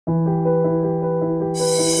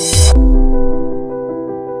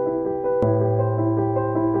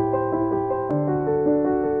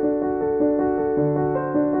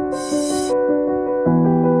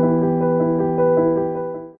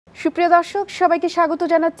দর্শক সবাইকে স্বাগত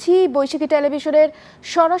জানাচ্ছি বৈশাখী টেলিভিশনের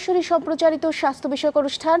সরাসরি সম্প্রচারিত স্বাস্থ্য বিষয়ক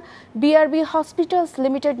অনুষ্ঠান BRB হসপিটালস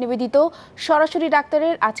লিমিটেড নিবেদিত সরাসরি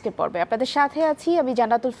ডাক্তারের আজকের পর্বে আপনাদের সাথে আছি আমি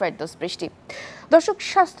জান্নাতুল ফেরদৌস বৃষ্টি। দর্শক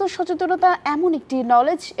স্বাস্থ্য সচেতনতা এমন একটি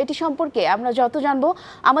নলেজ, এটি সম্পর্কে আমরা যত জানবো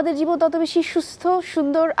আমাদের জীবন তত বেশি সুস্থ,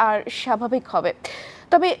 সুন্দর আর স্বাভাবিক হবে।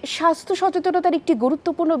 তবে স্বাস্থ্য সচেতনতার একটি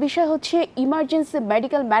গুরুত্বপূর্ণ বিষয় হচ্ছে ইমার্জেন্সি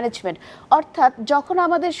মেডিকেল ম্যানেজমেন্ট, অর্থাৎ যখন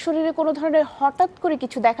আমাদের শরীরে কোনো ধরনের হঠাৎ করে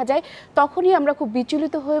কিছু দেখা যায় তখনই আমরা খুব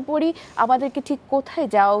বিচলিত হয়ে পড়ি, আমাদেরকে ঠিক কোথায়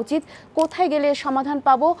যাওয়া উচিত, কোথায় গেলে সমাধান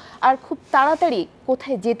পাবো আর খুব তাড়াতাড়ি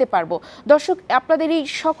কোথায় যেতে পারবো। দর্শক আপনাদের এই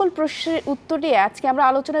সকল প্রশ্নের উত্তর দিয়ে আজকে আমরা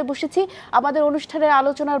আলোচনায় বসেছি। আমাদের অনুষ্ঠানের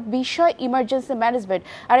আলোচনার বিষয় ইমার্জেন্সি ম্যানেজমেন্ট,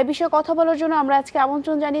 আর এই বিষয়ে কথা বলার জন্য আমরা আজকে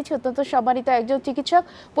আমন্ত্রণ জানিয়েছি অত্যন্ত সম্মানিত একজন চিকিৎসক।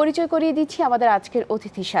 পরিচয় করিয়ে দিচ্ছি আমাদের আজকের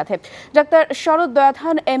অতিথির সাথে, ডাক্তার শরৎ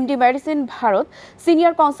দয়াধান, এম.ড medicine Bharat,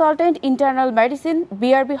 senior consultant internal medicine,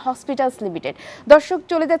 BRB hospitals limited. দর্শক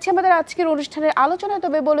চলে যাচ্ছে আমাদের আজকের অনুষ্ঠানের আলোচনায়।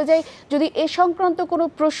 তবে বলে যাই, যদি এ সংক্রান্ত কোনো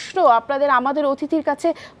প্রশ্ন আপনাদের আমাদের অতিথির কাছে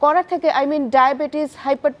করার থাকে, ডায়াবেটিস,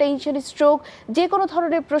 হাইপারটেনশন, স্ট্রোক, যে কোনো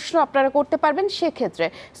ধরনের প্রশ্ন আপনারা করতে পারবেন, সেক্ষেত্রে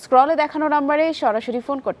স্ক্রলে দেখানো নম্বরে সরাসরি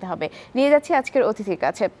ফোন করতে হবে। নিয়ে যাচ্ছি আজকের অতিথির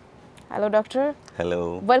কাছে। Hello doctor. Hello,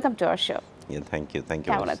 welcome to our show. Thank you.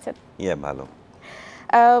 কেমন আছেন? ভালো।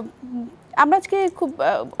 আমরা আজকে খুব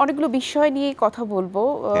অনেকগুলো বিষয় নিয়ে কথা বলবো,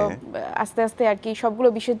 আস্তে আস্তে আর কি সবগুলো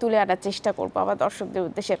বিষয় তুলে আনার চেষ্টা করবো আমার দর্শকদের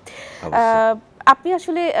উদ্দেশ্যে। আপনি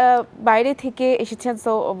আসলে বাইরে থেকে এসেছেন,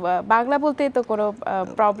 সো বাংলা বলতে তো কোনো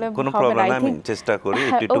প্রবলেম হবে না, আমি চেষ্টা করি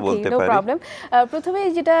একটু বলতে পারি। No problem. প্রথমে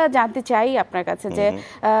যেটা জানতে চাই আপনার কাছে যে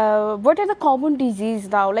what are the common disease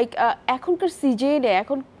now, like এখনকার সিজনে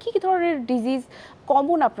এখন কি কি ধরনের ডিজিজ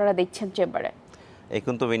কমন আপনারা দেখছেন চেম্বারে?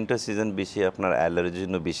 এখন তো উইন্টার সিজন, বেশি আপনার অ্যালার্জির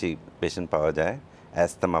জন্য বেশি পেশেন্ট পাওয়া যায়,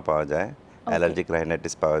 অ্যাস্তমা পাওয়া যায়, অ্যালার্জিক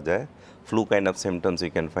রাইনাইটিস পাওয়া যায়, flu kind of symptoms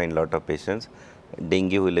you can find lot of patients.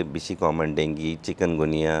 Dengue হলে বেশি কমন, ডেঙ্গি,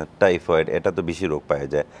 চিকেনগুনিয়া, টাইফয়েড, এটা তো বেশি রোগ পাওয়া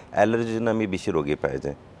যায়। অ্যালার্জির জন্য আমি বেশি রোগী পাওয়া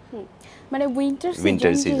যায়। মানে উইন্টার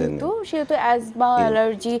সিজন সেহেতু অ্যাজমা,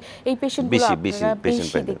 অ্যালার্জি এই পেশেন্টগুলো আপনারা বেশি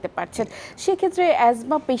দেখতে পাচ্ছেন। সেক্ষেত্রে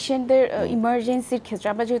অ্যাজমা পেশেন্টদের ইমার্জেন্সির ক্ষেত্রে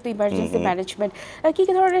আমরা যেহেতু ইমার্জেন্সি ম্যানেজমেন্ট, কি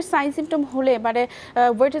কি ধরনের সাইন সিমটম হলে, মানে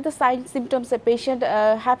what are the sign symptoms a patient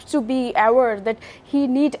haves two be aware that he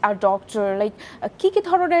need a doctor, like কি কি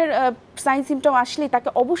ধরনের সাইন সিমটম আসলে তাকে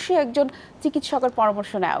অবশ্যই একজন চিকিৎসকের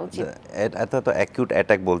পরামর্শ নেওয়া উচিত? এটা তো অ্যাকিউট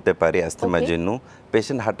অ্যাটাক বলতে পারি অ্যাস্তমার জন্য।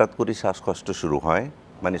 পেশেন্ট হঠাৎ করে শ্বাসকষ্ট শুরু হয়,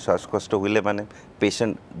 মানে শ্বাসকষ্ট হইলে মানে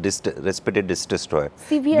পেশেন্ট রেসপিরেটরি ডিস্ট্রেস হয়,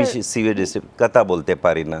 বেশি সিভিয়ার ডিস্ট্রেস, কথা বলতে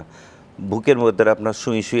পারি না, বুকের মধ্যে আপনার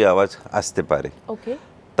শুই শুই আওয়াজ আসতে পারে।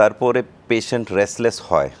 তারপরে পেশেন্ট রেস্টলেস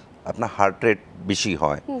হয়, আপনার হার্ট রেট বেশি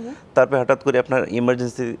হয়। তারপরে হঠাৎ করে আপনার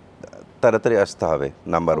ইমার্জেন্সি তাড়াতাড়ি আসতে হবে,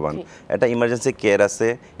 নাম্বার ওয়ান। এটা ইমার্জেন্সি কেয়ার আছে,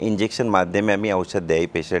 ইনজেকশন মাধ্যমে আমি ঔষধ দেই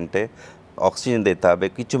পেশেন্টে, অক্সিজেন দিতে হবে,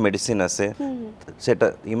 কিছু মেডিসিন আছে, সেটা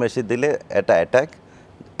ইমার্জেন্সি দিলে এটা attack,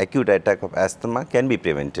 acute attack of অ্যাস্তমা can be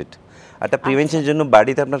prevented. এটা প্রিভেনশনের জন্য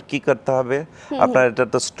বাড়িতে আপনার কী করতে হবে, আপনার এটা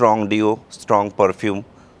তো স্ট্রং ডিও, স্ট্রং পারফিউম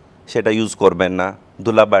সেটা ইউজ করবেন না।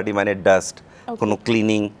 ধুলাবাড়ি মানে ডাস্ট, কোনো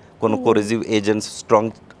ক্লিনিং, কোনো কোরেজিভ এজেন্টস স্ট্রং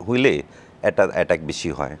হইলে এটা অ্যাটাক বেশি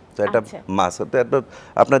হয়। তো এটা মাস্ক, এত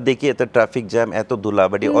আপনার দেখি এত ট্রাফিক জ্যাম, এত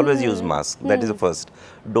Dhulabari, always use mask, that is the first.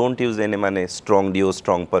 Don't use any মানে strong deo,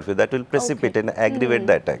 strong perfume, that will precipitate and aggravate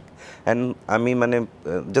the attack. And আমি মানে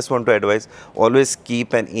just want to advise, always keep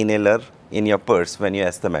an inhaler in your purse when you're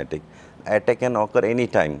asthmatic. Attack can occur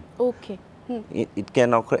anytime. It can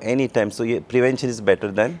occur anytime, so prevention is better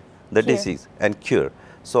than the disease and cure.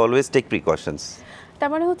 So always take precautions.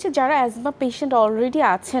 তার মানে হচ্ছে যারা asthma patient already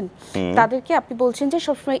আছেন তাদেরকে আপনি বলছেন যে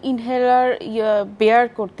সবসময় ইনহেলার বেয়ার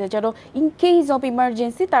করতে, যেন ইন কেস অফ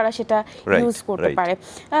ইমার্জেন্সি তারা সেটা ইউজ করতে পারে।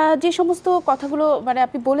 যে সমস্ত কথাগুলো মানে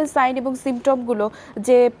আপনি বলেন সাইন এবং সিমটমগুলো,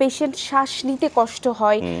 যে পেশেন্ট শ্বাস নিতে কষ্ট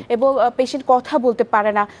হয় এবং পেশেন্ট কথা বলতে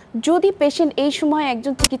পারে না, যদি পেশেন্ট এই সময়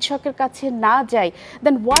একজন চিকিৎসকের কাছে না যায়,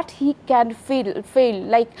 দেন what he can feel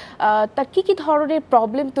like, তার কি কি ধরনের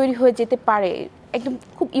প্রবলেম তৈরি হয়ে যেতে পারে একদম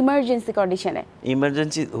খুব ইমার্জেন্সি কন্ডিশনে?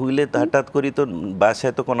 ইমার্জেন্সি হইলে হঠাৎ করি তো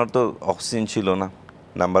বাসায় তো কোনো তো অক্সিজেন ছিল না,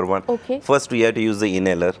 number one. First we have to use the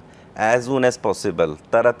inhaler as soon as possible.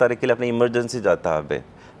 তাড়াতাড়ি খেলে আপনি ইমার্জেন্সি যেতে হবে,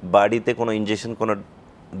 বাড়িতে কোনো ইনজেকশন কোনো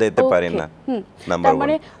দিতে পারে না, নাম্বার ওয়ান।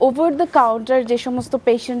 মানে ওভার দ্য কাউন্টার যে সমস্ত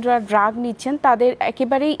পেশেন্টরা ড্রাগ নিচ্ছেন তাদের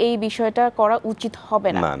একেবারেই এই বিষয়টা করা উচিত হবে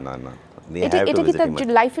না। না না না, এটা কি তার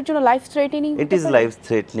লাইফের জন্য life threatening? It is life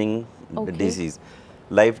threatening disease,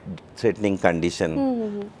 life threatening condition.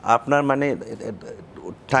 আপনার মানে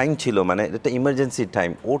টাইম ছিল, মানে এটা ইমার্জেন্সি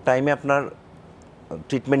টাইম, ও টাইমে আপনার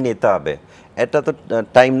ট্রিটমেন্ট নিতে হবে। এটা তো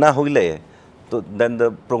টাইম না হইলে তো দেন the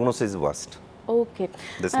prognosis worst. Okay.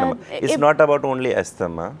 This number. It's not about only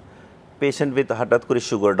asthma. Patient with হঠাৎ করে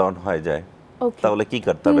সুগার ডাউন হয়ে যায়, তাহলে কি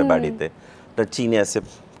করতে হবে? বাড়িতে তো চিনি আছে,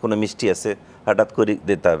 কোনো মিষ্টি আছে, হঠাৎ করে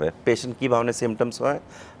দিতে হবে। পেশেন্ট কী ধরনের সিমটমস হয়?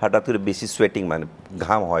 হঠাৎ করে বেশি সোয়েটিং, মানে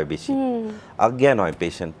ঘাম হয় বেশি, অজ্ঞান হয়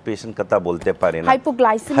পেশেন্ট কথা বলতে পারে না,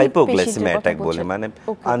 হাইপোগ্লাইসেমিয়া অ্যাটাক বলে, মানে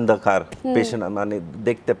অন্ধকার, পেশেন্ট মানে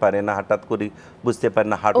দেখতে পারে না, হঠাৎ করে বুঝতে পারে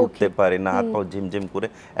না, হাত উঠতে পারে না, হাত পাও ঝিমঝিম করে,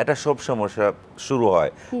 এটা সব সমস্যা শুরু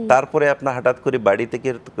হয়। তারপরে আপনার হঠাৎ করে বাড়ি থেকে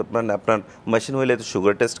মানে আপনার মেশিন হইলে তো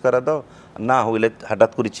সুগার টেস্ট করা দাও, না হইলে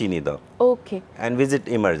হঠাৎ করে চিনি দাও, ওকে, and visit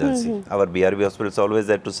emergency. Hour BRB hospital always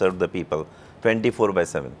there to serve the people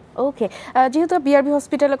 24/7। ওকে, যেহেতু বিআরবি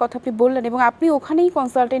হসপিটালের কথা আপনি বললেন এবং আপনি ওখানেই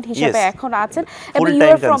কনসালটেন্ট হিসেবে এখন আছেন এবং ইউ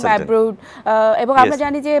আর ফ্রম অ্যাব্রোড, এবং আমরা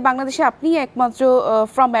জানি যে বাংলাদেশে আপনি একমাত্র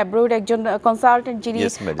ফ্রম অ্যাব্রোড একজন কনসালটেন্ট যিনি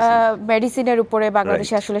মেডিসিনের উপরে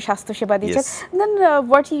বাংলাদেশে আসলে স্বাস্থ্যসেবা দিচ্ছেন। দেন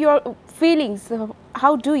what your feelings,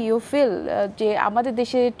 how do you feel যে আমাদের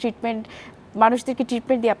দেশে ট্রিটমেন্ট, মানুষদেরকে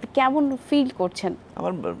ট্রিটমেন্ট দিয়ে আপনি কেমন ফিল করছেন?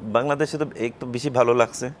 আমার বাংলাদেশে তো একটু বেশি ভালো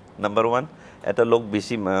লাগছে, নাম্বার ওয়ান, এটা লোক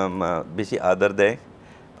বেশি আদর দেয়,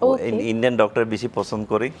 ইন্ডিয়ান ডক্টর বেশি পছন্দ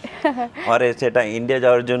করি। আর সেটা ইন্ডিয়া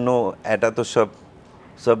যাওয়ার জন্য এটা তো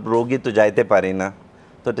সব রোগী তো যাইতে পারি না,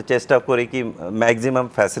 তো এটা চেষ্টা করি কি ম্যাক্সিমাম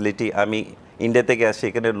ফ্যাসিলিটি আমি ইন্ডিয়া থেকে আসি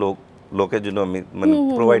এখানে লোকের জন্য আমি মানে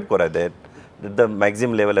প্রোভাইড করা দেয়, the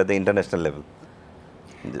maximum level at the international level.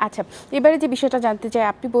 আচ্ছা, এবারে যে বিষয়টা জানতে চাই,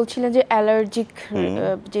 আপনি বলছিলেন যে অ্যালার্জিক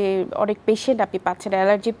যে অনেক পেশেন্ট আপনি পাচ্ছেন,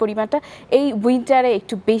 অ্যালার্জির পরিমাণটা এই উইন্টারে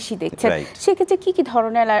একটু বেশি দেখছেন, সেক্ষেত্রে কি কি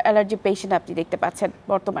ধরনের অ্যালার্জি পেশেন্ট আপনি দেখতে পাচ্ছেন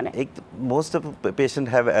বর্তমানে? Most of patient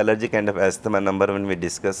have allergy kind of asthma, number one we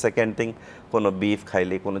discuss. Second thing, কোনো বিফ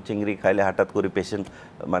খাইলে, কোনো চিংড়ি খাইলে হঠাৎ করে পেশেন্ট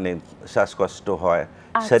মানে শ্বাসকষ্ট হয়,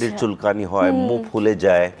 শরীর চুলকানি হয়, মুখ ফুলে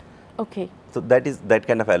যায়, ওকে, তো that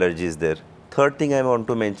kind of allergy is there. Third thing I want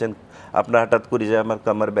to mention, আপনার হঠাৎ করে যায় আমার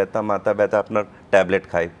কামার ব্যথা, মাথা ব্যথা, আপনার ট্যাবলেট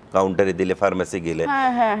খাই কাউন্টারে দিলে, ফার্মেসি গেলে,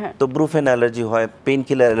 তো ব্রুফেন অ্যালার্জি হয়, পেন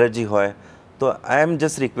কিলার অ্যালার্জি হয়। তো I am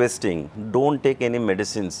just requesting, don't take any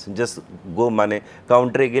medicines, just go, মানে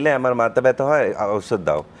কাউন্টারে গেলে আমার মাথা ব্যথা হয় ঔষধ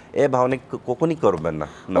দাও, এ ভাবনা কখনই করবেন না।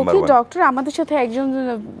 Number one. ডক্টর, আমাদের সাথে একজন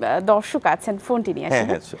দর্শক আছেন, ফোনটি নিয়ে আসেন।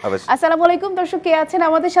 আসসালামু আলাইকুম দর্শক, কে আছেন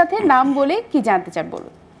আমাদের সাথে? নাম বলে কি জানতে চান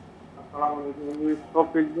বলুন। আসসালামু আলাইকুম, আমি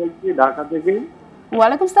শফিক বলছি ঢাকা থেকে।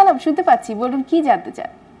 ওয়ালাইকুম সালাম, শুনতে পাচ্ছি, বলুন কি জানতে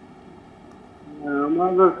চান?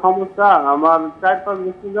 আমার সমস্যা, আমার 4-5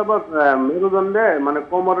 বছর যাবত মেরুদণ্ডে মানে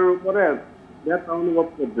কোমরের উপরে ব্যথা অনুভব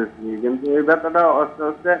করতেছি, কিন্তু এই ব্যথাটা আস্তে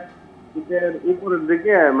আস্তে পিঠের উপরের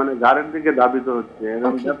দিকে মানে ঘাড়ের দিকে ধাবিত হচ্ছে,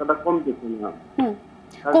 এবং ব্যথাটা কমতেছে না।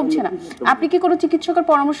 কমছে না? আপনি কি কোনো চিকিৎসকের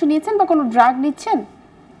পরামর্শ নিয়েছেন বা কোনো ড্রাগ নিচ্ছেন?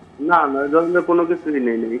 না, এই ধরনের কোনো কিছুই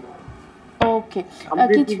নেই। ওকে, আমি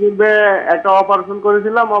ইতিপূর্বে একটা অপারেশন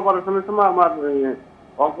করেছিলাম, অপারেশনের সময় আমার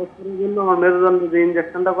অপারেশনের জন্য আমার মেরুদণ্ডে যে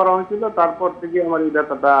ইনজেকশনটা করা হয়েছিল, তারপর থেকে আমার এই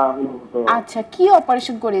ব্যথাটা অনুভূত। আচ্ছা, কি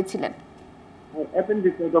অপারেশন করেছিলেন?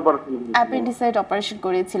 অ্যাপেন্ডিসাইট অপারেশন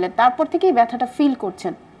করেছিলেন, তারপর থেকে এই ব্যথাটা ফিল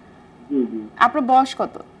করছেন? জি জি। আপনার বয়স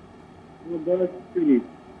কত? বয়স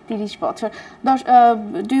 30 বছর।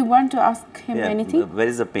 Do you want to ask him anything? Where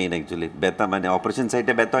is the pain actually? ব্যথা মানে অপারেশন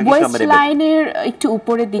সাইটে ব্যথা কি কামড়ে? লাইনের একটু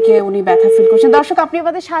উপরের দিকে উনি ব্যথা ফিল করছেন। দর্শক, আপনি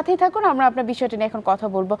আমাদের সাথেই থাকুন, আমরা আপনার বিষয়টা নিয়ে এখন কথা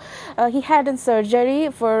বলবো। He had N surgery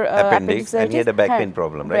for appendicitis and he had a back pain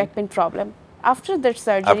problem, right? Back pain problem. After that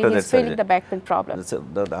surgery, he's feeling the back pain problem. So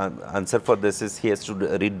the answer for this is he has to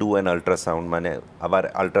redo an ultrasound, মানে আবার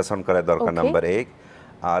ultrasound করা দরকার, number 1।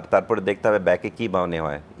 আর তারপরে দেখতে হবে ব্যাকে কি বাউনে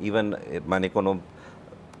হয়, ইভেন মানে কোনো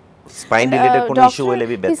spine related কোনো ইস্যু হলে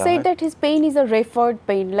বি ব্যথা হয়। He said that his pain is a referred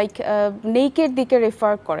pain, like naked দিকে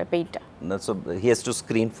রেফার করে পেইনটা। So he has to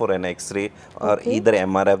screen for an X-ray or either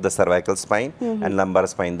MRI of the cervical spine and lumbar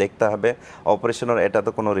spine দেখতে হবে। অপারেশনের এটা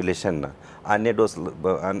তো কোনো রিলেশন না,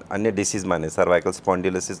 অন্য ডিসিজ মানে cervical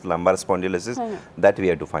spondylosis, lumbar spondylosis, that we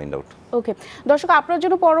have to find out. ওকে, দর্শক, আপনার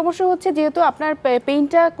জন্য পরামর্শ হচ্ছে, যেহেতু আপনার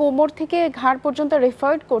পেইনটা কোমর থেকে ঘাড় পর্যন্ত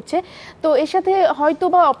রেফার্ড করছে, তো এর সাথে হয়তো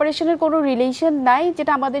বা অপারেশনের কোনো রিলেশন নাই,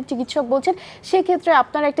 যেটা আমাদের চিকিৎসক বলছেন, সেক্ষেত্রে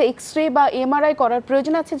আপনার একটা এক্সরে বা এমআরআই করার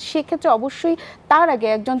প্রয়োজন আছে। সেক্ষেত্রে অবশ্যই তার আগে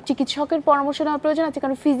একজন চিকিৎসকের পরামর্শ নেওয়ার প্রয়োজন আছে,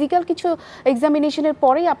 কারণ ফিজিক্যাল কিছু এক্সামিনেশনের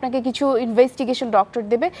পরেই আপনাকে কিছু ইনভেস্টিগেশন ডক্টর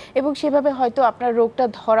দেবে এবং সেভাবে হয়তো আপনার রোগটা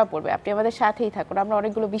ধরা পড়বে। আপনি আমাদের সাথেই থাকুন, আমরা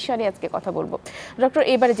অনেকগুলো বিষয় নিয়ে আজকে কথা বলবো। ডক্টর,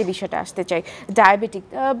 এবারে যে বিষয়টা আসতে চাই, ডায়াবেটিক।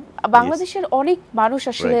 বাংলাদেশের অনেক মানুষ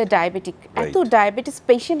আসলে ডায়াবেটিক, এত ডায়াবেটিস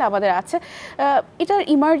পেশেন্ট আমাদের আছে, এটার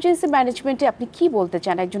ইমার্জেন্সি ম্যানেজমেন্টে আপনি কি বলতে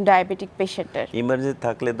চান একজন ডায়াবেটিক পেশেন্টের? ইমার্জেন্সি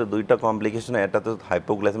থাকলে তো দুইটা কমপ্লিকেশন, এটা তো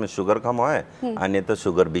হাইপোগ্লাইসেমিয়া, সুগার কম হয়, আর নিয়ে তো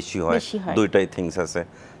সুগার বেশি হয়, দুইটাই থিংস আছে।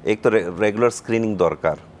 এক তো রেগুলার স্ক্রিনিং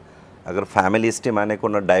দরকার। अगर फैमिली हिस्ट्री माने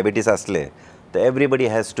कोनो डायबिटीज আসলে তো everybody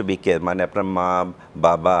has to B care, মানে আপনার মা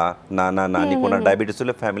বাবা নানা নানি কোনো ডায়াবেটিস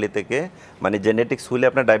হলে ফ্যামিলি থেকে, মানে জেনেটিক্স হলে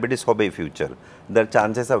আপনার ডায়াবেটিস হবেই future, there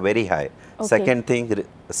chances are very high. Second thing,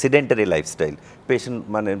 sedentary lifestyle, patient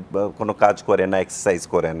মানে কোনো কাজ করে না, এক্সারসাইজ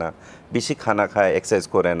করে না, বেশি খানা খায়, এক্সারসাইজ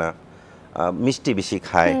করে না, মিষ্টি বেশি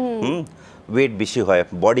খায়, ওয়েট বেশি হয়,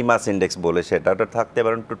 বডি মাস ইন্ডেক্স বলে সেটা, ওটা থাকতে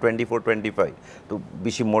পারেন টু 24-25, তো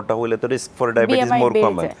বেশি মোটা হলে তো risk for diabetes more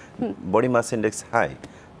common, body mass index high.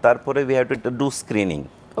 তারপরে we have to do screening,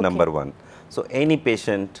 number 1। So any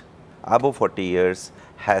patient above 40 years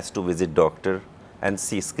has to visit doctor and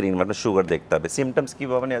see screen, মানে সুগার দেখতে হবে। সিমটমস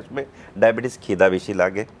কীভাবে আসবে? ডায়াবেটিস, খিদা বেশি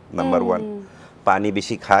লাগে, নাম্বার 1, পানি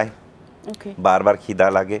বেশি খায়, বারবার খিদা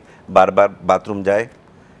লাগে, বারবার বাথরুম যায়,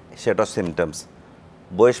 সেটা সিমটমস।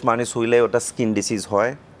 বয়স মানুষ হইলে ওটা স্কিন ডিসিজ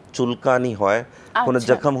হয়, চুলকানি হয়, কোনো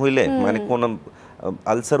জখম হইলে মানে কোনো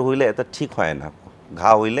আলসার হইলে এটা ঠিক হয় না,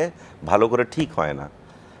 ঘা হইলে ভালো করে ঠিক হয় না,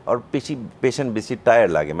 আর বেশি পেশেন্ট বেশি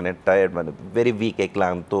টায়ার্ড লাগে, মানে টায়ার্ড মানে ভেরি উইক,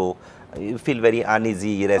 ক্লান্ত, you feel very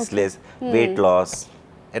uneasy, restless, weight loss,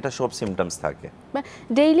 এটা সব সিমটমস থাকে।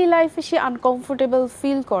 ডেইলি লাইফে সে আনকমফোর্টেবল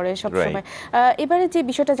ফিল করে সবসময়। এবারে যে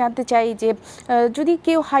বিষয়টা জানতে চাই যে যদি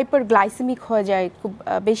কেউ হাইপার গ্লাইসেমিক হয়ে যায়, খুব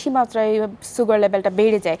বেশি মাত্রায় সুগার লেভেলটা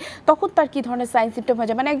বেড়ে যায়, তখন তার কি ধরনের সাইন সিমটম হয়ে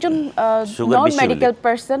যায়? মানে একজন non medical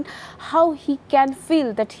person, how he can feel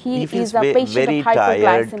that he is a patient of hyper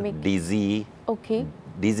glycaemic? DG, okay,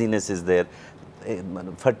 dizziness is there,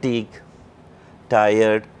 fatigue,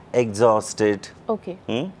 tired, exhausted. Okay.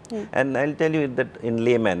 And I'll tell you that in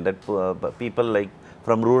layman that people like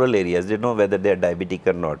from rural areas, they know whether they are diabetic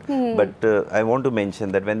or not. But I want to mention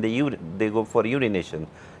that when they go for urination,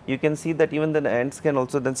 you can see that even the ants can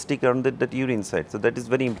also then stick around that urine site. So that is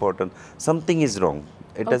very important. Something is wrong.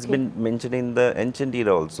 It has been mentioned in the ancient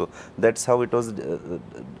era also. That's how it was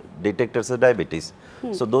detected as diabetes.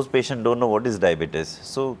 So those patients don't know what is diabetes.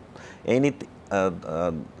 So any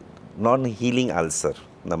non-healing ulcer,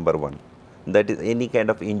 number 1. That is any kind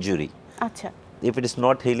of injury. আচ্ছা, if it is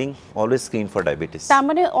not healing, always screen for diabetes. তার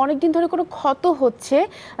মানে অনেক দিন ধরে কোনো ক্ষত হচ্ছে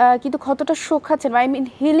কিন্তু ক্ষতটা শুকাচ্ছে না, আই মিন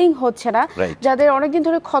হিলিং হচ্ছে না, যাদের অনেক দিন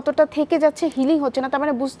ধরে ক্ষতটা থেকে যাচ্ছে, হিলিং হচ্ছে না, তার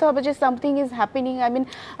মানে বুঝতে হবে যে something is happening, I mean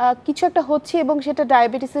কিছু একটা হচ্ছে এবং সেটা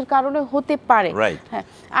ডায়াবেটিসের কারণে হতে পারে। হ্যাঁ,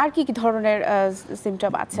 আর কি কি ধরনের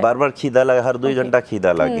সিমটম আছে? বারবার খিদা লাগে, হর 2 ঘন্টা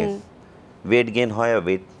খিদা লাগে, ওয়েট গেইন হয়,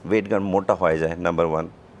 ওয়েট গেইন মোটা হয়ে যায়, number 1।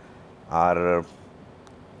 R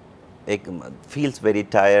feels very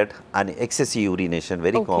tired and excessive urination,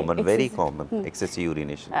 very common, excessive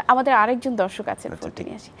urination. আমাদের আরেকজন দর্শক আছেন, ফোনটি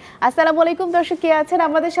নিয়ে আসি। আসসালামু আলাইকুম দর্শক, কে আছেন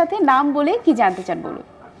আমাদের সাথে? নাম বলে কি জানতে চান বলুন।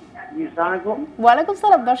 আসসালামু আলাইকুম। ওয়ালাইকুম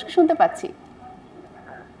সালাম, দর্শক শুনতে পাচ্ছি।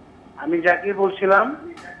 আমি জাকির বলছিলাম।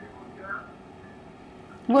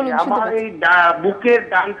 বলুন। আমার এই বুকের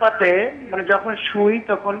ডান পাতে মানে যখন শুই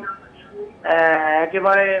তখন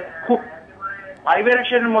একেবারে খুব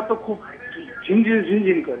ভাইব্রেশনের মতো খুব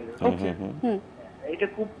ঝিনঝিন করে। এটা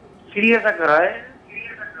খুব সিরিয়াস আকার হয়,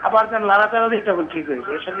 আবার যখন লাড়াচাড়া দিই তখন ঠিক হয়ে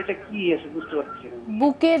যায়। এর সাথে এটা কি আছে বুঝতে পারছি না।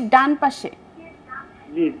 বুকের ডান পাশে?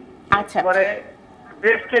 জি। আচ্ছা, পরে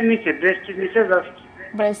ব্রেস্টের নিচে জাস্ট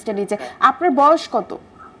ব্রেস্টের নিচে। আপনার বয়স কত?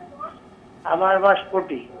 আমার বয়স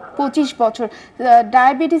 25 বছর।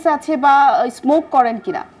 ডায়াবেটিস আছে বা স্মোক করেন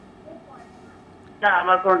কিনা? না,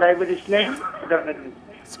 আমার কোনো ডায়াবেটিস নেই।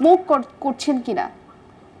 স্মোক করছেন কিনা?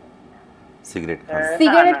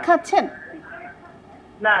 সিগারেট খাচ্ছেন?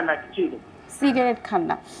 না না, কিছুই না, সিগারেট খান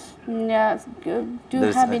না। Do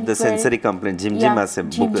you have any the sensory complaint? Jim আছে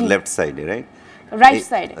left side, right? Right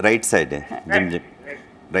side. Right side. Jim.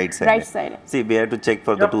 Right side. See, we have to check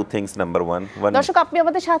for the two things. Number one. দর্শক আপনি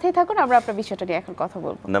আমাদের সাথেই থাকুন, আমরা আপনার বিষয়টা নিয়ে এখন কথা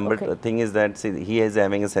বলবো। Number thing is that see, he is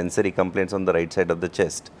having a sensory complaints on the right side of the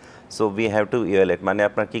chest. So we have to evaluate. মানে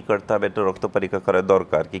আপনার কি করতে হবে, একটু রক্ত পরীক্ষা করা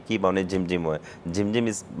দরকার কি মানে ঝিমঝিম হয়। ঝিমঝিম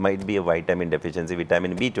is might be a vitamin deficiency,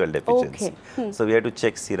 vitamin B12 deficiency. So we have to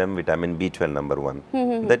check serum vitamin B12, number 1.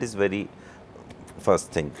 That is very first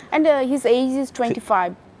thing. And his age is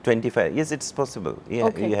 25. 25, yes, it's possible.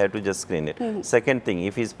 Yeah, you have to just screen it. Second thing,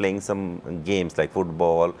 if he's playing some games like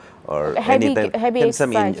football or anything,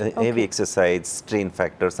 heavy exercise, strain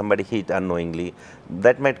factor, somebody hit unknowingly,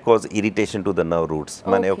 that might cause irritation to the nerve roots.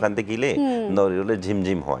 Mane okhan te gile nerve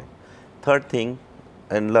jim hoy. Third thing,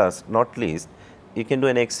 and last not least, you can do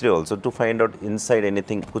an X-ray also to find out inside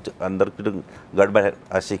anything kuch andar gadbad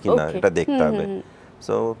ashe ki na, eta dekhte hobe.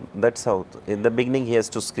 So that's how in the beginning he has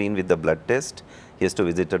to screen with the blood test, he has to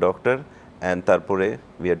visit a doctor, and tarpore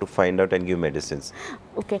we have to find out and give medicines.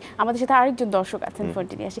 Okay, আমাদের সাথে আরেকজন দর্শক আছেন,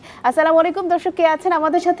 ফোনটি নিয়ে আসি। আসসালামু আলাইকুম দর্শক, কে আছেন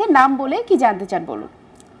আমাদের সাথে? নাম বলে কি জানতে চান বলুন।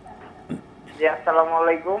 জি, আসসালামু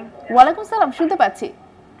আলাইকুম। ওয়ালাইকুম সালাম, শুনতে পাচ্ছি।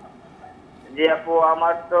 জি আপু,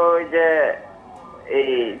 আমার তো ওই যে এই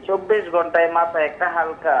 24 ঘন্টায় মাথায় একটা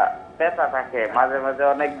হালকা ব্যথা থাকে, মাঝে মাঝে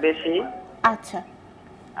অনেক বেশি, আচ্ছা,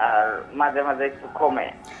 আর মাঝে মাঝে একটু কমে।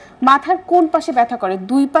 মাথার কোন পাশে ব্যথা করে,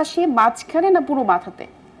 দুই পাশে, মাঝখানে না পুরো মাথাতে?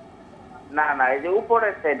 না না, এই যে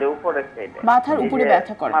উপরের সাইডে, উপরের সাইডে মাথার উপরে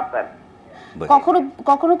ব্যথা করে। মাথার কখনো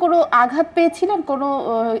কখনো কোনো আঘাত পেয়েছিলেন, কোনো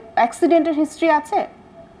অ্যাক্সিডেন্টের হিস্ট্রি আছে?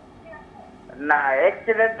 না,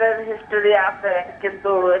 অ্যাক্সিডেন্টের হিস্টরি আছে, কিন্তু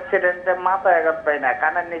অ্যাক্সিডেন্টে মাথায় আঘাত পাই না,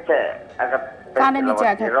 কানের নিচে আঘাত, কানের নিচে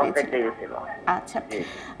আঘাত রং পেয়েছিল। কেটে গেছিল। আচ্ছা,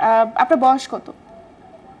 আপনার বয়স কত?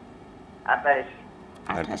 28।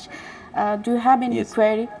 28। Do you have any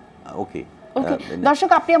query? ওকে ওকে, দর্শক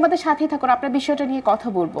আপনি আমাদের সাথেই থাকুন, আপনার বিষয়টা নিয়ে কথা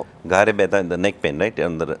বলবো। ঘাড়ে ব্যথা, the neck pain, right,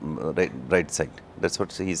 on the right side, that's what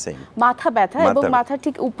he is saying. মাথা ব্যথা এবং মাথার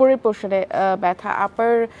ঠিক উপরের পোর্শনে ব্যথা,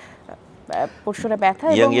 আপার পোর্শনে ব্যথা,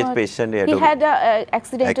 এবং Young age patient, he had a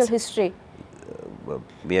accidental history.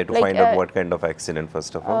 We have to Like, find out what kind of accident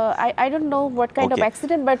first of all. I don't know what kind of Okay.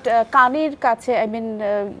 accident, but কানের কাছে, I mean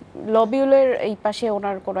lobular এই পাশে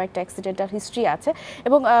ওনার কোনো একটা accidental history আছে,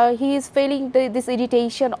 এবং he is feeling this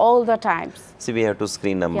irritation all the times. See, we have to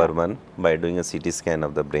screen number one by doing a CT scan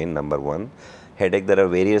of the brain. Number one, headache, there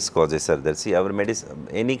are various causes are there. See, our medicine,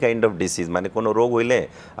 any kind of disease, মানে কোনো রোগ হইলে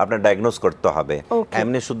আপনার diagnose করতে হবে,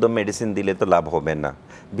 এমনি শুদ্ধ medicine দিলে তো লাভ হবে না,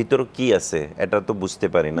 ভিতরে কি আছে এটা তো বুঝতে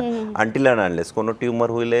পারি না আনটিল অ্যান্ড আনলেস। কোনো টিউমার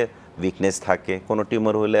হইলে উইকনেস থাকে, কোনো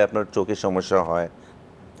টিউমার হইলে আপনার চোখে সমস্যা হয়।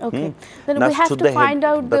 Okay, then we have to find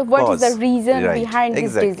out what is the reason behind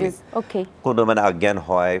this disease. Okay, কোনো মানে অজ্ঞান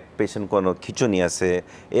হয়, পেশেন্ট কোনো খিচুনি আছে,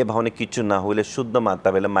 এ ভাবনে কিছু না হইলে শুদ্ধ মাথা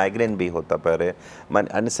বেলে মাইগ্রেন বি হতে পারে, মানে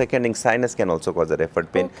and second thing, sinus can also cause a referred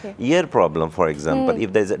pain. Ear problem, for example, if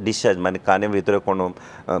there is a discharge, মানে কানের ভিতরে কোনো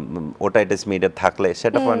ওটাইটিস মিডিয়া থাকলে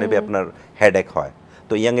সেটা ফলে আপনার হেডেক হয়।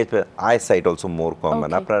 তো young age I site also more common,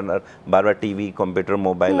 আপনার বারবার টিভি, কম্পিউটার,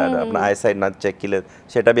 মোবাইল আর আপনার আই সাইট না চেক করলে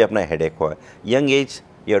সেটা বি আপনার হেডেক হয়। Young age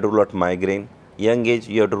you have to rule out migraine, young age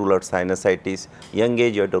you have to rule out sinusitis, young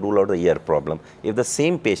age you have to rule out the ear problem. If the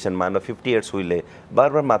same patient, man of 50 years huile, bar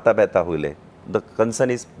matha betha huile, the concern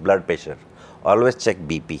is blood pressure. Always check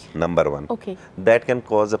BP, number one. Okay. That can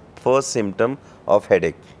cause a first symptom of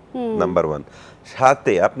headache, number one.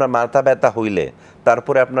 সাথে আপনার মাথা ব্যথা হইলে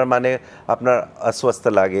তারপরে আপনার মানে আপনার অস্বস্ಥ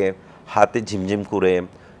লাগে, হাতে ঝিমঝিম করে,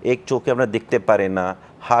 এক চোখে আপনার দেখতে পারে না,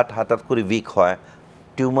 হাত হঠাৎ করে উইক হয়,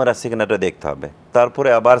 টিউমার আছে কিনা এটা দেখতে হবে, তারপরে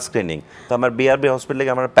আবার স্ক্রিনিং। তো আমার বিআরবি হসপিটালে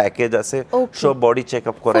আমার প্যাকেজ আছে, সব বডি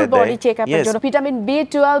চেকআপ করে দেয়, বডি চেকআপের জন্য ভিটামিন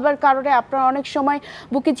বি12 এর কারণে আপনার অনেক সময়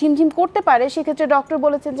বুকে ঝিমঝিম করতে পারে, সেক্ষেত্রে ডক্টর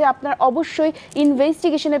বলেছেন যে আপনার অবশ্যই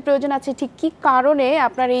ইনভেস্টিগেশনের প্রয়োজন আছে, ঠিক কি কারণে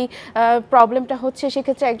আপনার এই প্রবলেমটা হচ্ছে,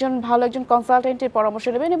 সেক্ষেত্রে ভালো একজন কনসালটেন্টের পরামর্শ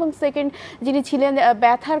নেবেন। এবং সেকেন্ড যিনি ছিলেন,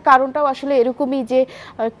 ব্যথার কারণটাও আসলে এরকমই যে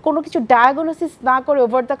কোনো কিছু ডায়াগনোসিস না করে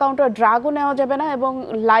ওভার দ্য কাউন্টার ড্রাগও নেওয়া যাবে না, এবং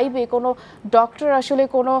লাইভে কোনো ডক্টর আসলে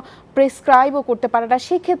কোনো প্রেসক্রাইবও করতে পারে না,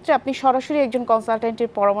 সেক্ষেত্রে আপনি সরাসরি একজন কনসালটেন্টের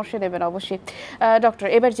পরামর্শ নেবেন অবশ্যই। ডক্টর,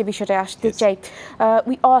 এবার যে বিষয়টা আসতে চাই,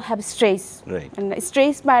 we all have stress,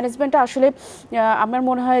 stress ম্যানেজমেন্টটা আসলে আমার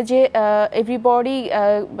মনে হয় যে everybody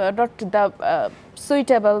not the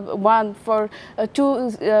suitable one for to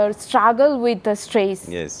struggle with the stress.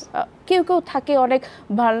 Yes. কেউ কেউ থাকে অনেক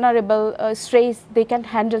vulnerable, stress, they can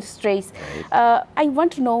handle stress. I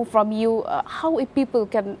want to know from you how people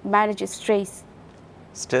can manage stress.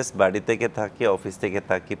 Stress বাড়ি থেকে থাকে, অফিস থেকে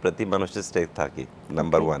থাকে, প্রতি মানুষের স্ট্রেস থাকে,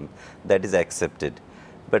 number one, that is accepted,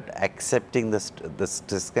 but accepting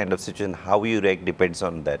this kind of situation, how you react depends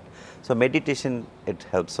on that. So meditation, it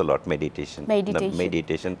helps a lot. Meditation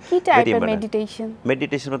কি টাইপের মেডিটেশন?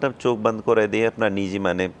 meditation मतलब চোখ বন্ধ করে দিয়ে আপনার নিজে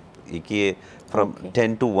মানে কি from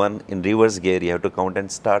 10 to 1 in reverse gear you have to count and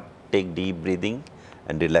start take deep breathing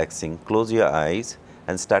and relaxing. Close your eyes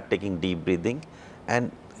and start taking deep breathing and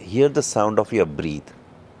hear the sound of your breath.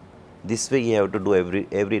 This way you have to do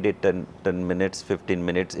every day 10 minutes, 15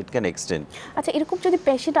 minutes, it can extend. আচ্ছা, এরকম যদি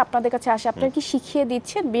patient আপনাদের কাছে আসে, আপনারা কি শিখিয়ে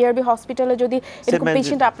দিচ্ছেন বিআরবি হসপিটালে যদি এরকম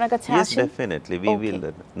পেশেন্ট আপনার কাছে আসে? Yes, definitely we will,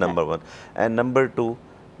 number one. And number two,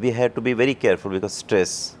 we have to be very careful because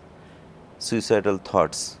stress, suicidal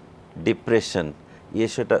thoughts, depression,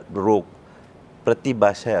 সেটা রোগ প্রতি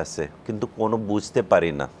বাসায় আছে, কিন্তু কোনো বুঝতে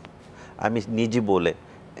পারি না। আমি নিজে বলে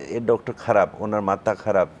এ ডক্টর খারাপ, ওনার মাথা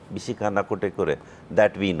খারাপ, বেশি কান্নাকুটি করে,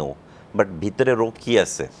 দ্যাট উই নো, বাট ভিতরে রোগ কি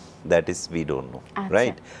আছে, that is we don't know,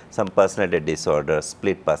 right? Some personality disorder,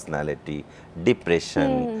 split personality, depression,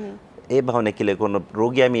 এই ভাবনা কিলে কোনো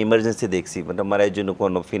রোগী আমি ইমার্জেন্সি দেখছি, মানে মারার জন্য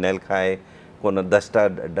কোনো ফিনাইল খায়, কোনো 10টা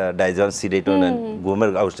ডাইজন সিডেটোন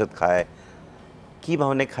ঘুমের ঔষধ খায়, কি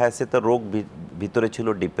ভাবনে খায়ছে, তো রোগ ভিতরে ছিল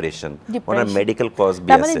ডিপ্রেশন, ওনার মেডিকেল কজ বি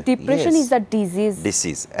আছে। Depression is a disease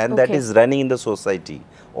and that is running in the society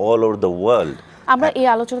all over the world. আমরা এই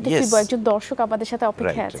আলোচনাতে ফিরবো, একজন দর্শক আমাদের সাথে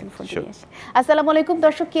অপেক্ষায় আছেন ফোন দিয়ে। আসসালামু আলাইকুম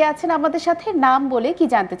দর্শক, কে আছেন আমাদের সাথে, নাম বলে কি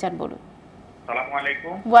জানতে চান বলুন। আসসালামু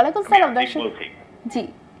আলাইকুম। ওয়ালাইকুম সালাম দর্শক, জি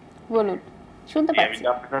বলুন, শুনতে পাচ্ছি।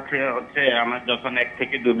 আপনার কাছে হচ্ছে আমার যখন 1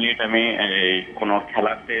 থেকে 2 মিনিট আমি কোনো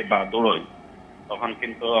খেলাতে বা দৌড়ই, তখন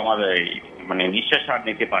কিন্তু আমার মানে নিঃশ্বাস আর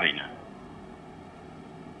নিতে পারি না।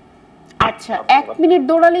 আচ্ছা, 1 মিনিট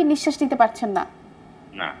দৌড়ালেই নিঃশ্বাস নিতে পারছেন না?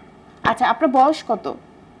 না। আচ্ছা, আপনার বয়স কত?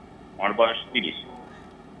 আমার বয়স 30।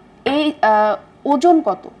 এই ওজন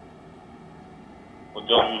কত?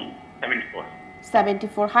 ওজন 74।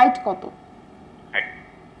 74। হাইট কত? হাইট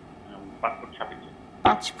 5 ফুট 7 ইঞ্চি।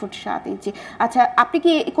 5 ফুট 7 ইঞ্চি। আচ্ছা, আপনি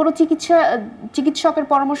কি কোনো চিকিৎসকের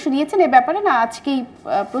পরামর্শ নিয়েছেন এই ব্যাপারে, না আজকেই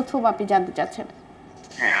প্রথম আপনি জানতে চাচ্ছেন?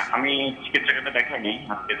 হ্যাঁ, আমি চিকিৎসকের দেখাইনি,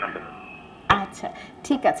 আজকে জানতে চাই। আচ্ছা,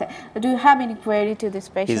 ঠিক আছে। Do you have any query to this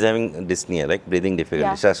patient? He's having dyspnea, like breathing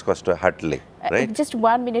difficulty, শ্বাসকষ্ট, হাঁটলে, right? Just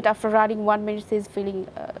 1 minute after running, 1 minute he is feeling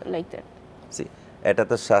like that. See, এটা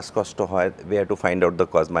তো শ্বাসকষ্ট হয়, we have to find out the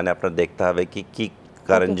cause, মানে আপনার দেখতে হবে কি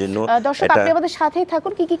কারণ জন্য। দর্শক আপনি আমাদের সাথেই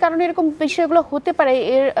থাকুন, কি কারণে এরকম বিষয়গুলো হতে পারে,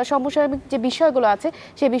 এর সমসাময়িক যে বিষয়গুলো আছে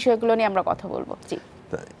সেই বিষয়গুলো নিয়ে আমরা কথা বলবো। জি,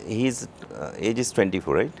 his age is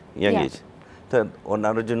 24, right? Young age. তো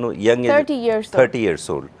ওনার জন্য young age 30 years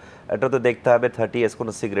old, এটা তো দেখতে হবে 30 years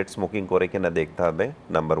কোনো সিগারেট স্মোকিং করে কিনা দেখতে হবে,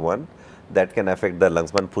 number 1, that can effect the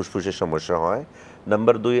lungs, মানে ফুসফুসের সমস্যা হয়।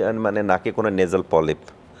 নাম্বার 2, মানে নাকে কোনো নেজাল পলিপ,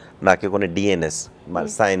 নাকে কোনো ডিএনএস মানে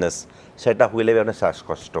সাইনাস, সেটা হইলে আপনার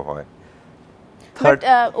শ্বাসকষ্ট হয়। বাট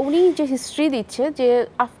উনি যে হিস্ট্রি দিচ্ছে যে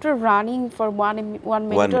after running for 1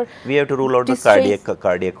 minute, we have to rule out the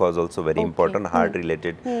cardiac cause also, very important, heart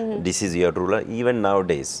related disease you have to rule out. Even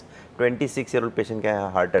nowadays 26-year-old patient can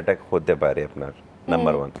have heart attack hote pare apnar.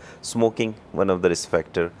 Number 1, smoking, one of the risk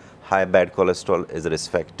factor. High bad cholesterol is a risk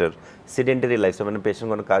factor. Sedentary lifestyle, মানে patient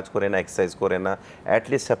কোনো কাজ করে না, exercise করে না, at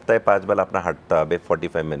least সপ্তাহে 5 বার আপনার হাঁটতে হবে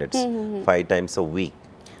 45 minutes, 5 times a week,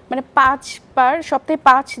 মানে 5 বার সপ্তাহে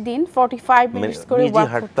 5 দিন 45 মিনিটস করে ওয়াক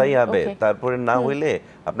হাঁটতেই হবে। তারপরে না হইলে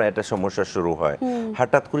আপনার একটা সমস্যা শুরু হয়।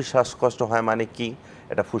 হঠাৎ করে শ্বাসকষ্ট হয় মানে কি,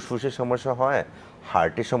 এটা ফুসফুসের সমস্যা হয়,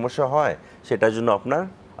 হার্টের সমস্যা হয়, সেটার জন্য আপনার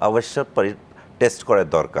অবশ্যই টেস্ট করার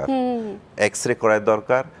দরকার, এক্স-রে করার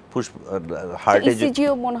দরকার, হার্টে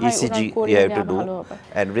ECG you have to do,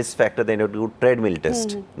 and risk factor then you have to do treadmill test,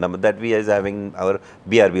 number that we is having our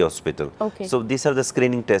BRB hospital. So these are the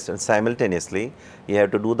screening tests, and simultaneously you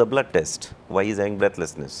have to do the blood test. Why he is having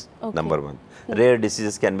breathlessness? Number 1, rare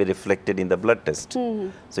diseases can be reflected in the blood test,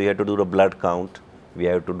 so you have to do the blood count, we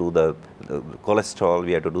have to do the cholesterol,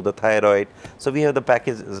 we have to do the thyroid, so we have the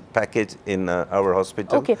package in our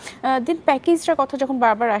hospital. Okay, then প্যাকেজটার কথা যখন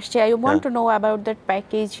বারবার আসছে, I want to know about that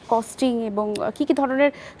package, costing এবং কি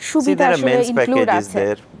ধরনের সুবিধা আসলে include আছে।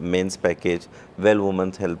 There men's package, well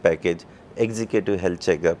women's health package, executive health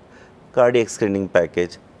checkup, cardiac screening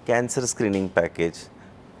package, cancer screening package,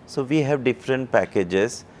 so we have different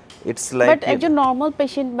packages. It's like, but একজন normal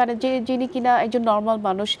patient, মানে যে যিনি কিনা একজন নরমাল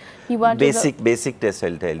মানুষ, he want basic test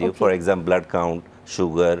I'll tell you. For example, blood count,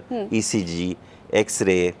 sugar, ECG,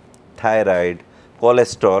 X-ray, thyroid,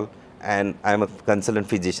 cholesterol, and I'm a consultant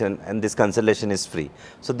physician, and this consultation is free.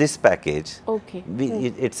 So this package,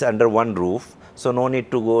 it's under one roof, so no need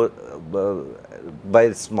to go buy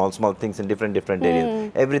small things in different areas.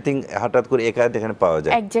 Everything হঠাৎ করে এখানে পাওয়া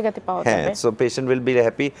যায়, এক জায়গাতে পাওয়া যাবে। So patient will be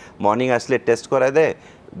happy, morning আসলে টেস্ট করা দেয়,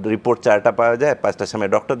 রিপোর্ট 4টা পাওয়া যায়, 5টার সময়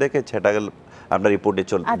ডক্টর দেখে 6টা আমরা রিপোর্টে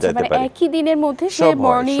চলে যেতে পারি। একই দিনের মধ্যে সে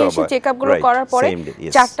মর্নিং এসে চেকআপ গুলো করার পরে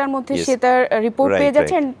 4টার মধ্যে সে তার রিপোর্ট পেয়ে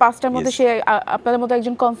যাচ্ছে, এন্ড 5টার মধ্যে সে আপনাদের মতো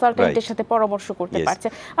একজন কনসালটেন্টের সাথে পরামর্শ করতে পারছে।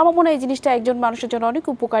 আমার মনে হয় এই জিনিসটা একজন মানুষের জন্য অনেক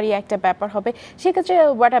উপকারী একটা ব্যাপার হবে। সেক্ষেত্রে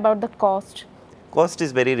what about the cost? Cost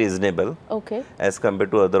is very reasonable, as compared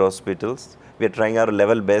to other hospitals. We are trying our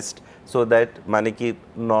level best so that মানে কি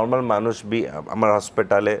নরমাল মানুষ বি আমার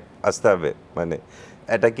হসপিটালে আসতে হবে, মানে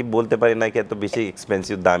এটা কি বলতে পারি না কি এত বেশি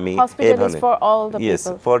এক্সপেন্সিভ দামি এই ধরনের। Yes,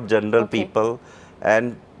 for general people, and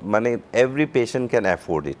মানে every patient can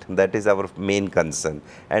afford it, that is our main concern,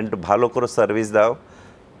 and ভালো করে সার্ভিস দাও,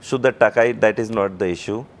 শুধু টাকাই that is not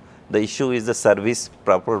the issue is the service,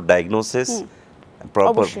 proper diagnosis,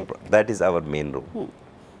 proper, that is our main role.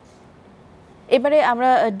 এবারে আমরা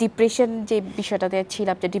depression যে বিষয়টাতে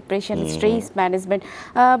ছিলাম, যে ডিপ্রেশন, স্ট্রেস ম্যানেজমেন্ট,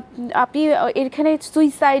 আপনি এখানে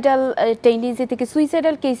সুইসাইডাল টেন্ডেন্সি থেকে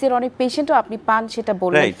সুইসাইডাল কেসের অনেক পেশেন্টও আপনি পান, সেটা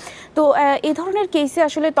বললেন। তো এই ধরনের কেসে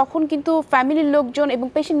আসলে তখন কিন্তু ফ্যামিলির লোকজন এবং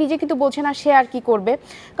পেশেন্ট নিজে কিন্তু বোঝে না সে আর কি করবে,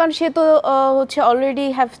 কারণ সে তো হচ্ছে already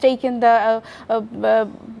have taken the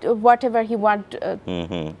what ever he want,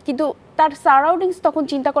 কিন্তু তার সারাউন্ডিংস তখন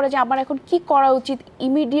চিন্তা করে যে আমার এখন কি করা উচিত,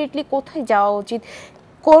 ইমিডিয়েটলি কোথায় যাওয়া উচিত,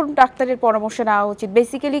 কোন ডাক্তারের পরামর্শ নেওয়া উচিত,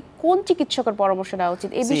 বেসিক্যালি কোন চিকিৎসকের পরামর্শ নেওয়া উচিত,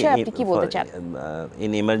 এই বিষয়ে আপনি কি বলতে চান?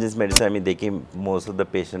 ইন ইমার্জেন্সি মেডিসিন আমি দেখি মোস্ট অফ দ্য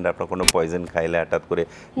পেশেন্ট আপনার কোনো পয়জন খাইলে হঠাৎ করে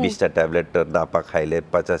 20টা ট্যাবলেট দাপা খাইলে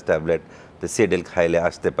 50 ট্যাবলেট সেডেল খাইলে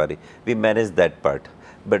আসতে পারি, we manage that part,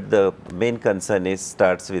 but the main concern is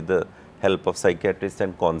starts with the help of psychiatrist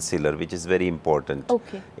and counselor, which is very important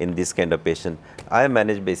in this kind of patient. I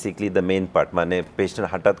manage basically the main part, মানে patient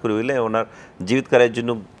হঠাৎ করে হইলে ওনার জীবিত করার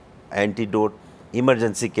জন্য antidote,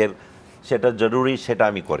 emergency care সেটা জরুরি, সেটা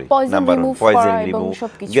আমি করি। Number 1 poison remove,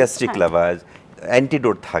 gastric লাভাজ,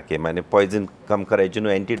 antidote থাকে, মানে পয়জন কম করার জন্য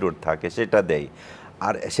অ্যান্টিডোট থাকে, সেটা দেয়।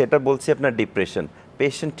 আর সেটা বলছি আপনার ডিপ্রেশন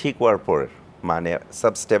পেশেন্ট ঠিক হওয়ার পরে, মানে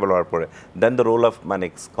সাব স্টেবল হওয়ার পরে, দেন দ্য রোল অফ মানে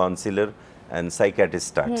councillor and psychiatrist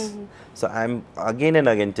starts. So I'm again and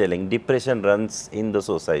again telling depression runs in the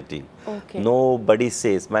society. Nobody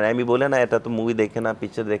says, মানে আমি বলে না এটা তো মুভি দেখে না,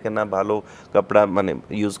 পিকচার দেখে না, ভালো কাপড়া মানে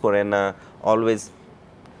ইউজ করে না, অলওয়েজ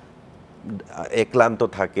এক্লান্ত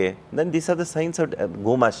থাকে, দেন this are the signs of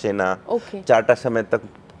ঘুম আসে না, 4টার সময় তক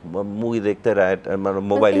মুভি দেখতে রাইট, মানে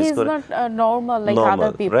মোবাইল ইউজ করে, normal like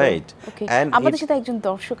other people, right? And আমাদের সাথে একজন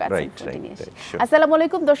দর্শক আছেন, আসসালামু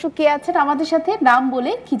আলাইকুম দর্শক, কে আছেন আমাদের সাথে, নাম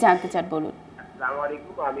বলে কি জানতে চান বলুন। আসসালামু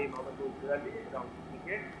আলাইকুম, আমি মোহাম্মদ বৈশাখী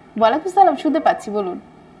থেকে। ওয়ালাইকুম আসসালাম, শুনতে পাচ্ছি, বলুন।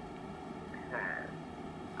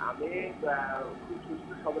 আমি খুব সুস্থ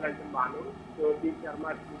সবল একজন মানুষ, তো 3-4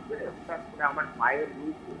 মাস পূর্বে হঠাৎ করে আমার পায়ের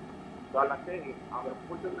রুইতে গলাতে আমার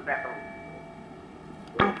প্রচন্ড ব্যথা হচ্ছে।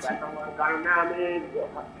 ব্যথা হওয়ার কারণে আমি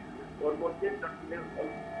ওর মধ্যে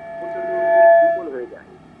প্রচন্ড দুর্বল হয়ে যাই।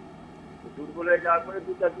 দুর্বল হয়ে যাওয়ার পরে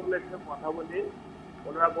 2-4 জনের সাথে কথা বলি,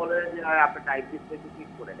 ওনারা বলে যে আপনি ডায়াবেটিস থেকে ঠিক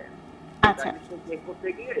করে নেন।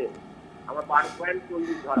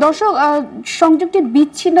 দর্শক, সংযোগটি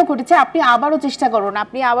বিচ্ছিন্ন ঘটেছে, আপনি আবারও চেষ্টা করুন,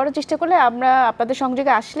 আপনি আবারও চেষ্টা করলে আমরা আপনাদের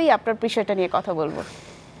সংযোগে আসলেই আপনার বিষয়টা নিয়ে কথা বলবো।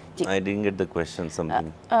 I didn't get the question something.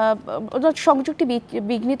 সংযোগটি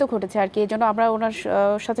বিঘ্নিত ঘটেছে আর কি, এজন্য আমরা ওনার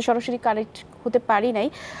সাথে সরাসরি কানেক্ট হতে পারি নাই।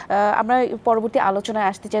 আমরা পরবর্তী আলোচনায়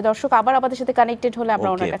আসতে চাই। দর্শক আবার আমাদের সাথে কানেক্টেড হলে আমরা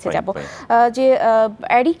ওনার কাছে যাব। যে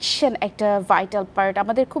অ্যাডিকশন একটা ভাইটাল পার্ট,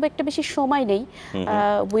 আমাদের খুব একটা বেশি সময় নেই।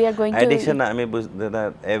 We are going to addiction আমি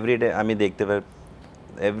এভরিডে আমি দেখতে পাই,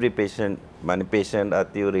 এভরি পেশেন্ট মানে পেশেন্ট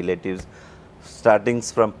আত্মীয় রিলেটিভস স্টার্টিং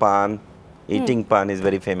ফ্রম পান, ইটিং পান is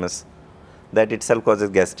very famous. That itself causes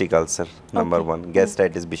gastric ulcer. Number 1,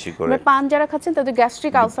 gastritis বেশি করে। মানে পান যারা খাচ্ছেন তাদের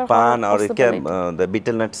গ্যাস্ট্রিক আলসার হয়। পান or the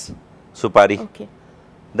betel nuts, supari.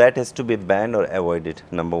 That has to be banned or avoided.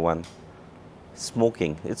 Number 1.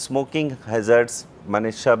 Smoking. It's smoking hazards, মানে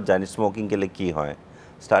সব জানি স্মোকিং করলে কি হয়।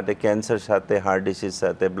 স্টার্টে ক্যান্সার সাথে, হার্ট ডিজিজ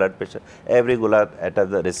সাথে, ব্লাড প্রেশার, এভরিগুলা এটা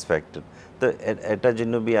দ্য রিস্ক ফ্যাক্টর। তো এটার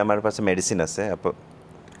জন্য বি আমার কাছে মেডিসিন আছে।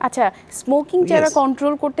 আচ্ছা, স্মোকিং যারা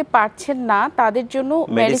কন্ট্রোল করতে পারছেন না তাদের জন্য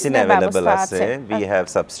মেডিসিনের ব্যবস্থা আছে। We have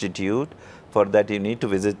substitute. For that you need to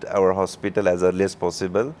visit our hospital as early as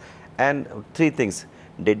possible. And 3 things: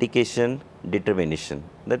 dedication, determination.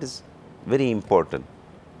 That is very important.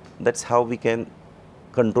 That's how we can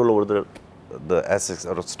control over the aspects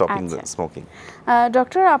of stopping the smoking.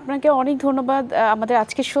 Doctor, আপনাকে অনেক ধন্যবাদ আমাদের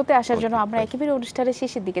আজকের শোতে আসার জন্য। আমরা একেবারে অনুষ্ঠানের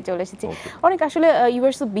শেষের দিকে চলে এসেছি। অনেক আসলে you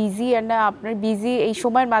R so busy, and আপনার বিজি এই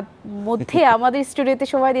সময়ের মধ্যে আমাদের স্টুডিওতে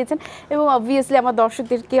সময় দিয়েছেন এবং অবভিয়াসলি আমার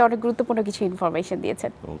দর্শকদেরকে অনেক গুরুত্বপূর্ণ কিছু ইনফরমেশন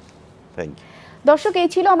দিয়েছেন। Thank you. দর্শক, এই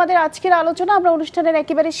ছিল আমাদের আজকের আলোচনা। আমরা অনুষ্ঠানের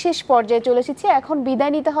একেবারে শেষ পর্যায়ে চলে এসেছি, এখন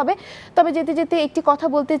বিদায় নিতে হবে। তবে যেতে যেতে একটি কথা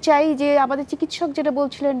বলতে চাই যে আমাদের চিকিৎসক যেটা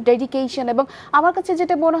বলছিলেন ডেডিকেশন, এবং আমার কাছে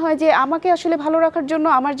যেটা মনে হয় যে আমাকে আসলে ভালো রাখার জন্য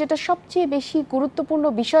আমার যেটা সবচেয়ে বেশি গুরুত্বপূর্ণ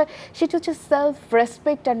বিষয় সেটা হচ্ছে সেলফ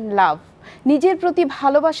রেসপেক্ট অ্যান্ড লাভ। নিজের প্রতি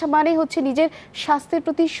ভালোবাসা মানে হচ্ছে নিজের স্বাস্থ্যের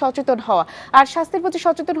প্রতি সচেতন হওয়া, আর স্বাস্থ্যের প্রতি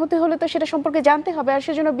সচেতন হতে হলে তো সেটা সম্পর্কে জানতে হবে। আর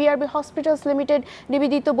সেজন্য বিআরবি হসপিটালস লিমিটেড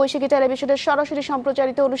নিবেদিত বৈশাখী টেলিভিশনের সরাসরি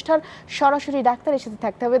সম্প্রচারিত অনুষ্ঠান সরাসরি ডাক্তারের সাথে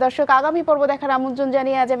থাকতে হবে। দর্শক, আগামী পর্ব দেখার আমন্ত্রণ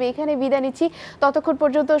জানিয়ে আজ আমি এখানে বিদায় নিচ্ছি। ততক্ষণ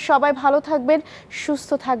পর্যন্ত সবাই ভালো থাকবেন, সুস্থ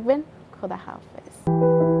থাকবেন। খোদা হাফেজ।